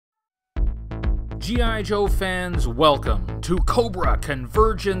G.I. Joe fans, welcome to COBRA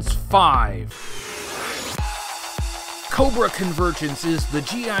Convergence V. COBRA Convergence is the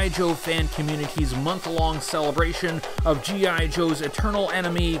G.I. Joe fan community's month-long celebration of G.I. Joe's eternal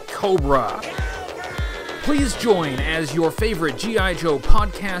enemy, Cobra. Please join as your favorite G.I. Joe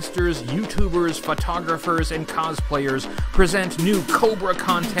podcasters, YouTubers, photographers, and cosplayers present new Cobra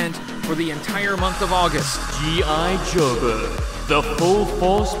content for the entire month of August. G.I. Joe, the Full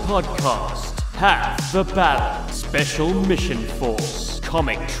Force Podcast. Half the Battle, Special Mission Force,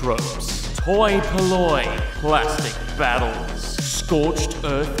 Comic Tropes, Toy Polloi, Plastic Battles, Scorched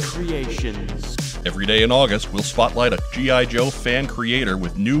Earth Creations. Every day in August, we'll spotlight a G.I. Joe fan creator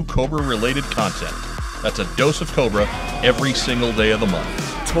with new Cobra-related content. That's a dose of Cobra every single day of the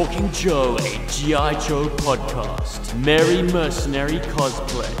month. Talking Joe, a G.I. Joe podcast. Merry Mercenary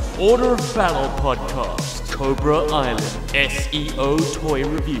Cosplay. Order of Battle podcast. Cobra Island. SEO Toy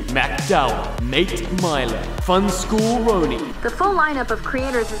Review. MacDowell. Mate Myler. Fun School Roni. The full lineup of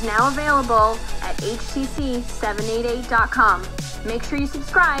creators is now available at hcc788.com. Make sure you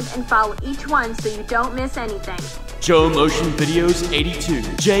subscribe and follow each one so you don't miss anything. Joe Motion Videos 82,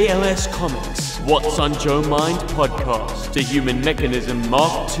 JLS Comics, What's on Joe Mind Podcast, The Human Mechanism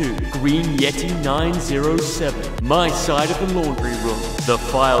Mark II, Green Yeti 907, My Side of the Laundry Room, The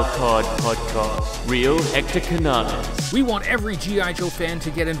File Card Podcast, Real Hector Canales. We want every G.I. Joe fan to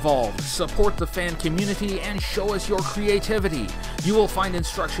get involved, support the fan community, and show us your creativity. You will find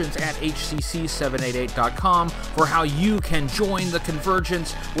instructions at hcc788.com for how you can join the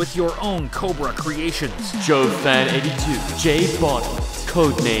convergence with your own Cobra creations. Joe Fan 82, J Body,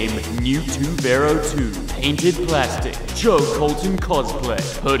 codename New2Vero2, Painted Plastic, Joe Colton Cosplay,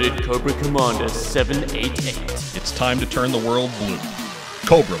 Hooded Cobra Commander 788. It's time to turn the world blue.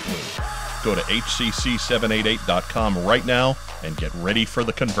 Cobra Blue. Go to hcc788.com right now and get ready for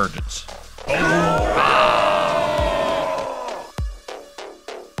the convergence. Cobra!